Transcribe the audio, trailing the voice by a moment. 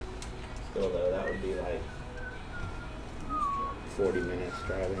Still though, that would be like 40 minutes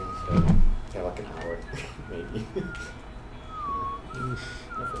driving, so yeah, like an hour, maybe. I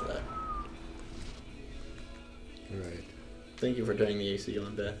feel that. Right. Thank you for turning the AC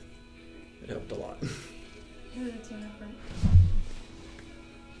on, Beth. It helped a lot. It was a team effort.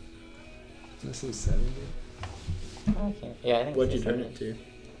 This is 70. Okay. Yeah, I think. What'd you it's turn it to?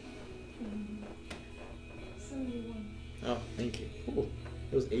 71. Oh, thank you. Cool.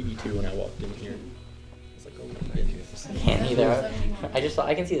 It was 82 when I walked in here. It's like, oh my goodness. I can't either. 71.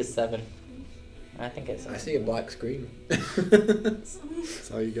 I can see the 7. I think it's. I see a black screen. That's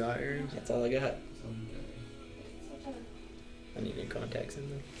all you got, Aaron? That's all I got. I need new contacts in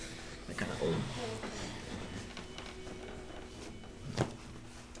them. They're kind of old.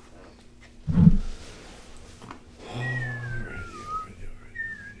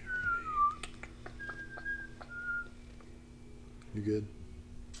 You good?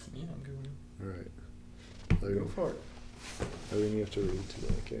 Yeah, I'm good. All right. Go for it. Everything you have to read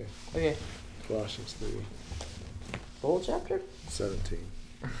today, okay? Okay. Colossians 3, The whole chapter? 17.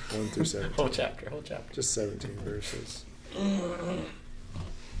 1 through 17. Whole chapter. Just 17 verses.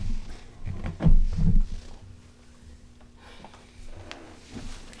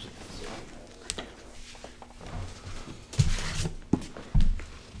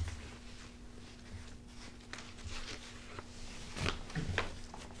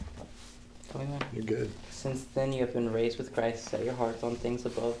 You're good. Since then you have been raised with Christ, set your hearts on things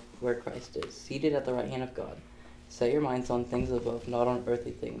above, where Christ is, seated at the right hand of God. Set your minds on things above, not on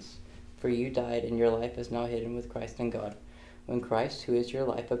earthly things. For you died, and your life is now hidden with Christ in God. When Christ, who is your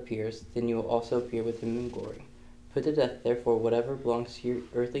life, appears, then you will also appear with him in glory. Put to death, therefore, whatever belongs to your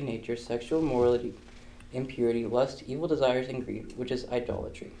earthly nature, sexual immorality, impurity, lust, evil desires, and greed, which is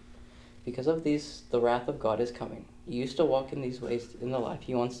idolatry. Because of these, the wrath of God is coming. You used to walk in these ways in the life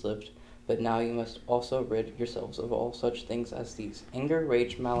you once lived, but now you must also rid yourselves of all such things as these: anger,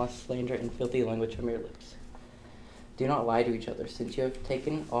 rage, malice, slander, and filthy language from your lips. Do not lie to each other, since you have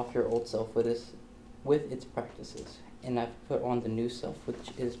taken off your old self with its practices, and have put on the new self,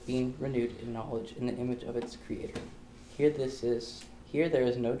 which is being renewed in knowledge in the image of its Creator. Here there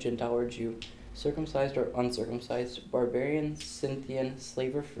is no Gentile or Jew, circumcised or uncircumcised, barbarian, Scythian,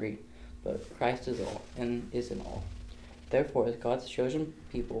 slave or free, but Christ is all, and is in all. Therefore, as God's chosen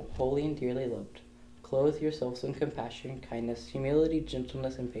people, holy and dearly loved, clothe yourselves in compassion, kindness, humility,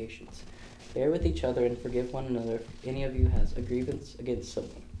 gentleness, and patience. Bear with each other and forgive one another if any of you has a grievance against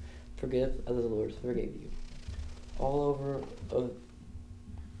someone. Forgive as the Lord forgave you. Over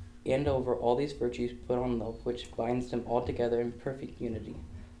all these virtues put on love, which binds them all together in perfect unity.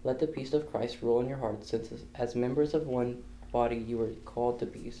 Let the peace of Christ rule in your hearts, since as members of one body you were called to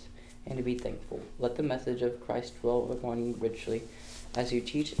peace, and to be thankful. Let the message of Christ dwell upon you richly, as you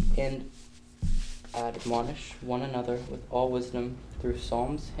teach and admonish one another with all wisdom through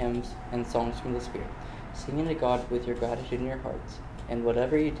psalms, hymns, and songs from the Spirit, singing to God with your gratitude in your hearts. And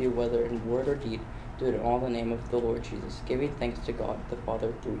whatever you do, whether in word or deed, do it in all the name of the Lord Jesus, giving thanks to God the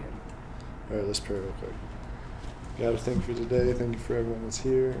Father through him. All right, let's pray real quick. God, thank you for today. Thank you for everyone that's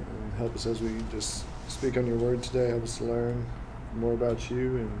here. And help us as we just speak on your word today. Help us to learn more about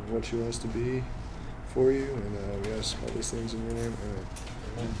you and what you want us to be for you. And we ask all these things in your name.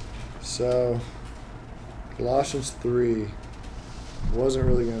 Amen. So, Colossians 3. Wasn't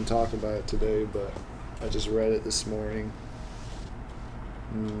really going to talk about it today, but I just read it this morning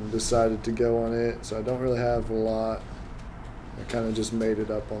and decided to go on it. So I don't really have a lot. I kind of just made it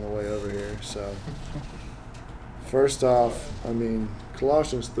up on the way over here. So, first off,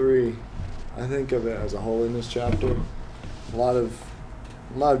 Colossians 3, I think of it as a holiness chapter. A lot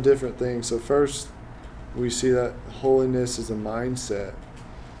of different things. So first, we see that holiness is a mindset,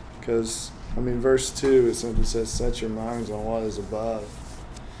 because verse 2 it simply says, "Set your minds on what is above,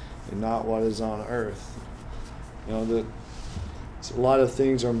 and not what is on earth." That it's a lot of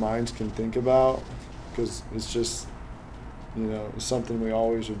things our minds can think about, because it's just something we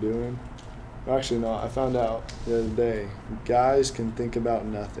always are doing. Actually, no, I found out the other day, guys can think about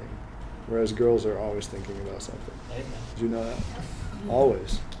nothing, whereas girls are always thinking about something. Did you know that?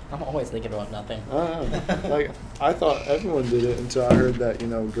 Always. I'm always thinking about nothing. I thought everyone did it until I heard that,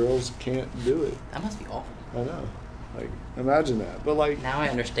 girls can't do it. That must be awful. I know. Imagine that. But now I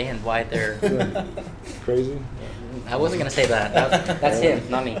understand why they're crazy. I wasn't gonna say that. That's him,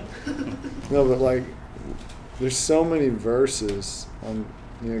 not me. No, but there's so many verses on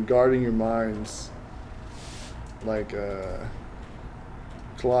guarding your minds.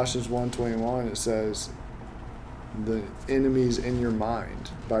 Colossians 1:21, it says, "The enemy's in your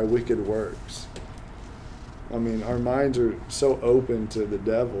mind by wicked works." I mean, our minds are so open to the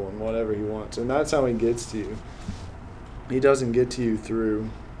devil and whatever he wants. And that's how he gets to you. He doesn't get to you through,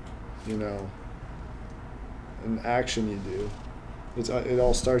 an action you do. It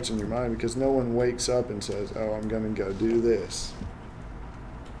all starts in your mind, because no one wakes up and says, oh, I'm going to go do this.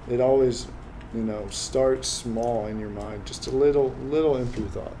 It always, starts small in your mind, just a little impure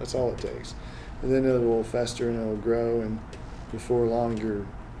thought. That's all it takes. And then it will fester and it will grow, and before long you're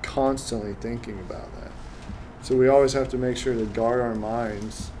constantly thinking about that. So we always have to make sure to guard our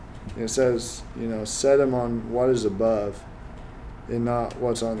minds. And it says, set them on what is above and not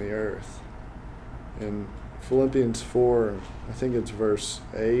what's on the earth. In Philippians 4, I think it's verse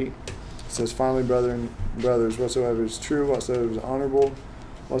 8, it says, finally, brothers, whatsoever is true, whatsoever is honorable,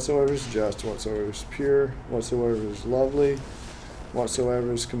 whatsoever is just, whatsoever is pure, whatsoever is lovely,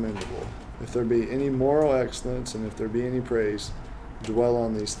 whatsoever is commendable. If there be any moral excellence, and if there be any praise, dwell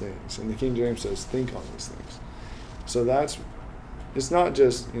on these things. And the King James says, think on these things. So it's not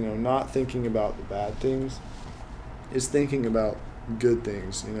just, not thinking about the bad things. It's thinking about good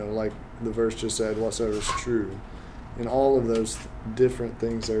things, like the verse just said, whatsoever is true. And all of those different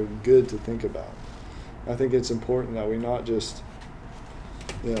things are good to think about. I think it's important that we not just,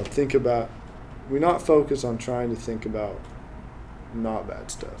 we not focus on trying to think about not bad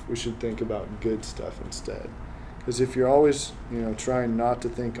stuff. We should think about good stuff instead. Because if you're always, trying not to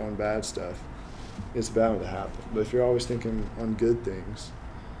think on bad stuff, it's bound to happen. But if you're always thinking on good things,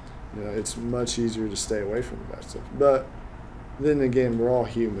 it's much easier to stay away from the bad stuff. But then again, we're all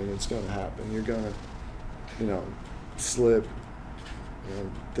human. It's going to happen. You're going to, slip,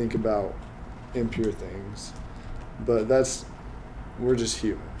 think about impure things. But we're just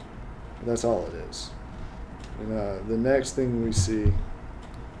human. That's all it is. And the next thing we see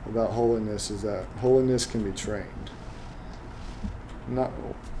about holiness is that holiness can be trained.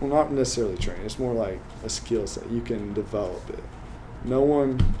 Not necessarily trained. It's more like a skill set. You can develop it. No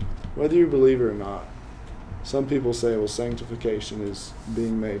one, whether you believe it or not, some people say, well, sanctification is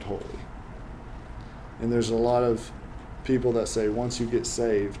being made holy. And there's a lot of people that say once you get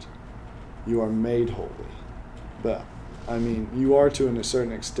saved, you are made holy. But, you are to a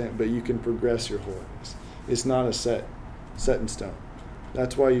certain extent, but you can progress your holiness. It's not a set in stone.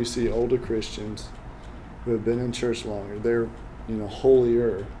 That's why you see older Christians who have been in church longer. They're,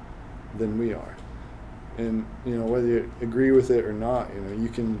 holier than we are. And, whether you agree with it or not, you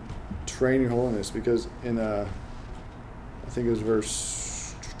can train your holiness, because in I think it was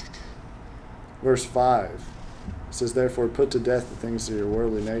verse 5, it says, therefore put to death the things of your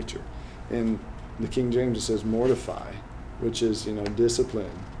worldly nature. In the King James it says mortify, which is,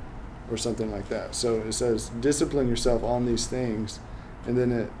 discipline or something like that. So it says discipline yourself on these things, and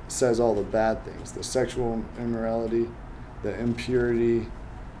then it says all the bad things, the sexual immorality, the impurity,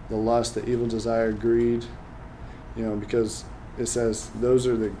 the lust, the evil desire, greed, because it says those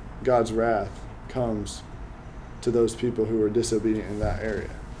are God's wrath comes to those people who are disobedient in that area.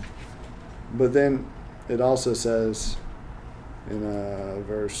 But then it also says in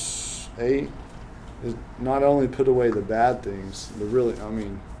verse 8, not only put away the bad things,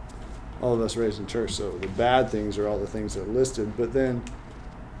 all of us raised in church, so the bad things are all the things that are listed, but then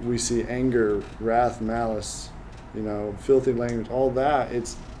we see anger, wrath, malice, filthy language, all that.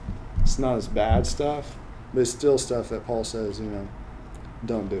 It's not as bad stuff, but it's still stuff that Paul says,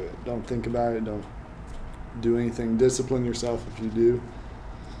 don't do it. Don't think about it. Don't do anything. Discipline yourself if you do.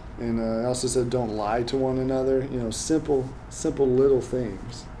 And I also said don't lie to one another. Simple little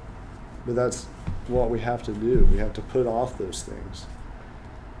things. But that's what we have to do. We have to put off those things.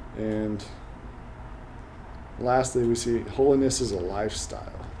 And lastly, we see holiness is a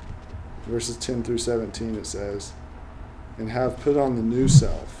lifestyle. Verses 10 through 17, it says, and have put on the new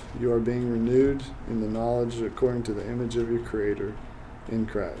self. You are being renewed in the knowledge according to the image of your Creator in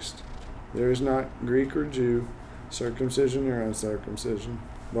Christ. There is not Greek or Jew, circumcision or uncircumcision,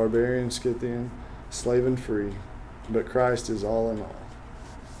 barbarian, Scythian, slave and free, but Christ is all in all.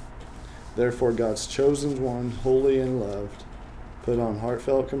 Therefore God's chosen one, holy and loved, put on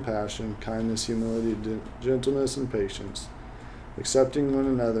heartfelt compassion, kindness, humility, gentleness, and patience, accepting one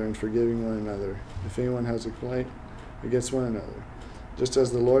another and forgiving one another, if anyone has a complaint against one another. Just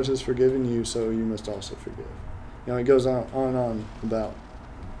as the Lord has forgiven you, so you must also forgive. It goes on about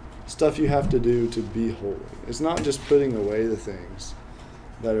stuff you have to do to be holy. It's not just putting away the things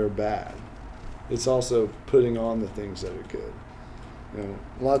that are bad. It's also putting on the things that are good.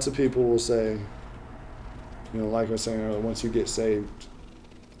 Lots of people will say, like I was saying earlier, once you get saved,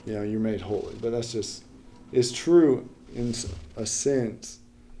 you're made holy. But it's true in a sense,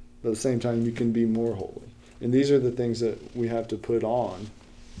 but at the same time, you can be more holy. And these are the things that we have to put on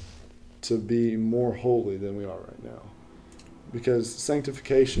to be more holy than we are right now. Because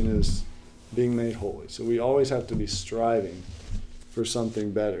sanctification is being made holy. So we always have to be striving for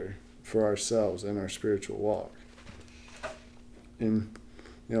something better for ourselves in our spiritual walk. And,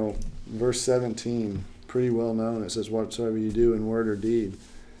 verse 17, pretty well known. It says, whatsoever you do in word or deed,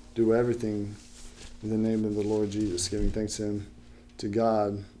 do everything in the name of the Lord Jesus, giving thanks to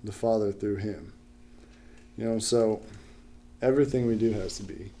God the Father through him. So everything we do has to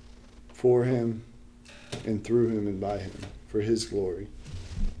be for him and through him and by him, for his glory.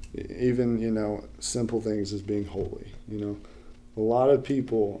 Even, simple things as being holy. A lot of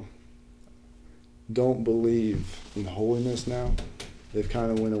people don't believe in holiness now. They've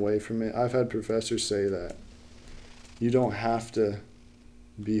kind of went away from it. I've had professors say that you don't have to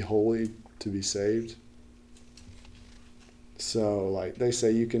be holy to be saved. So, they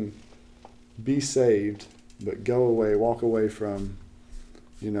say you can be saved, but walk away from,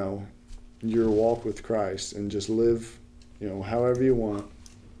 your walk with Christ and just live, however you want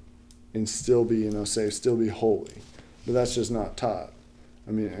and still be, saved, still be holy. But that's just not taught.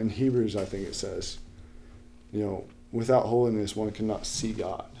 In Hebrews, I think it says, without holiness, one cannot see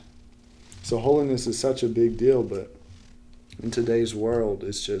God. So holiness is such a big deal, but in today's world,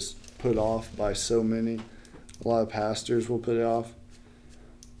 it's just put off by so many. A lot of pastors will put it off.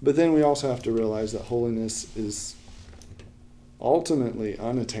 But then we also have to realize that holiness is ultimately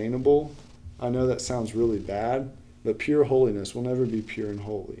unattainable. I know that sounds really bad, but pure holiness will never be pure and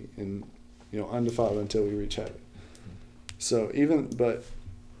holy and, undefiled until we reach heaven. But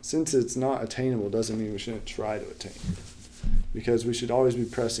since it's not attainable, doesn't mean we shouldn't try to attain it. Because we should always be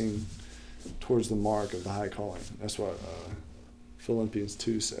pressing towards the mark of the high calling. That's what Philippians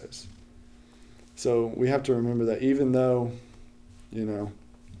 2 says. So we have to remember that even though,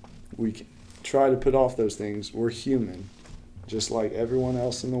 we try to put off those things, we're human, just like everyone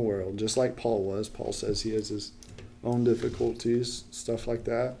else in the world, just like Paul was. Paul says he has his own difficulties, stuff like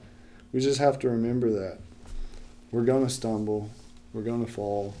that. We just have to remember that we're going to stumble, we're going to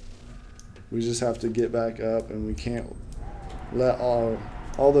fall. We just have to get back up, and we can't let all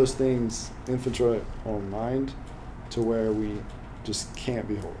those things infiltrate our mind to where we just can't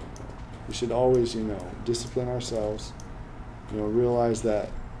be holy. We should always, discipline ourselves, realize that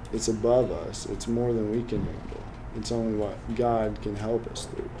it's above us. It's more than we can handle. It's only what God can help us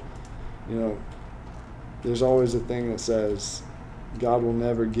through. There's always a thing that says God will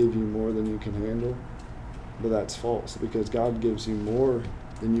never give you more than you can handle, but that's false, because God gives you more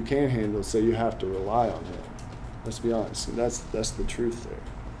than you can handle, so you have to rely on him. Let's be honest. That's the truth there.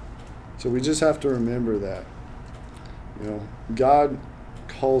 So we just have to remember that, God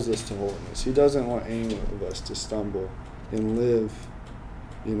calls us to holiness. He doesn't want any of us to stumble and live,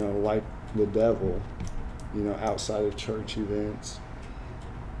 like the devil, outside of church events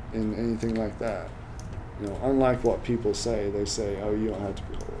and anything like that. Unlike what people say, they say, oh, you don't have to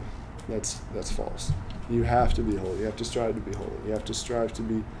be holy. That's false. You have to be holy. You have to strive to be holy. You have to strive to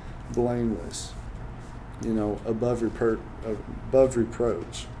be blameless. Above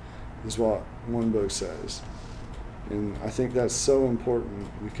reproach is what one book says. And I think that's so important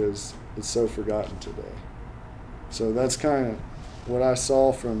because it's so forgotten today. So that's kind of what I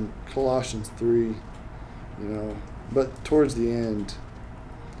saw from Colossians 3, But towards the end,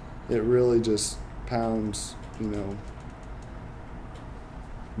 it really just pounds,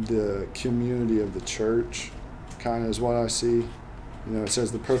 the community of the church kind of is what I see. It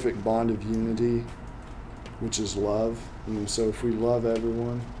says the perfect bond of unity, which is love. So if we love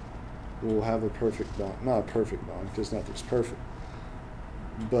everyone, we'll have a perfect bond. Not a perfect bond, because nothing's perfect.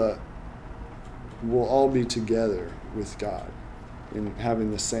 But we'll all be together with God and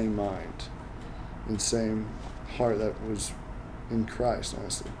having the same mind and same heart that was in Christ,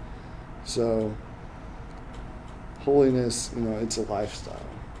 honestly. So holiness, it's a lifestyle.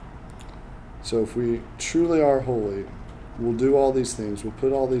 So if we truly are holy, we'll do all these things. We'll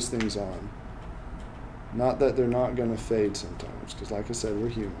put all these things on. Not that they're not going to fade sometimes, because like I said, we're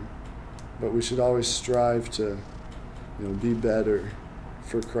human. But we should always strive to, be better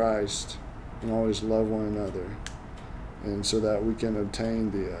for Christ and always love one another. And so that we can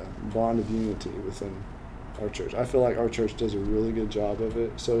obtain the bond of unity within our church. I feel like our church does a really good job of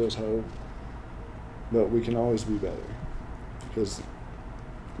it. So does Hope. But we can always be better, because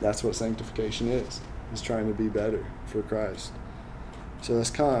that's what sanctification is trying to be better for Christ. So that's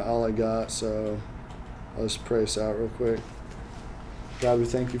kind of all I got. So I'll just pray us out real quick. God, we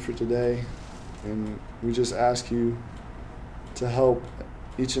thank you for today, and we just ask you to help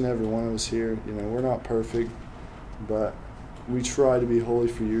each and every one of us here. We're not perfect, but we try to be holy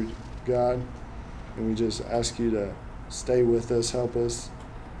for you, God, and we just ask you to stay with us, help us,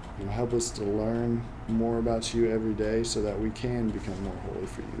 help us to learn more about you every day so that we can become more holy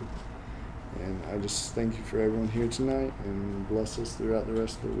for you. And I just thank you for everyone here tonight, and bless us throughout the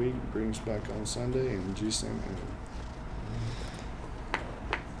rest of the week. Bring us back on Sunday. In Jesus' name, amen.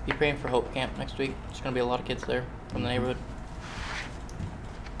 Be praying for Hope Camp next week. There's going to be a lot of kids there from the neighborhood.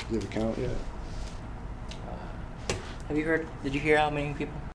 Do you have a count yet? Did you hear how many people?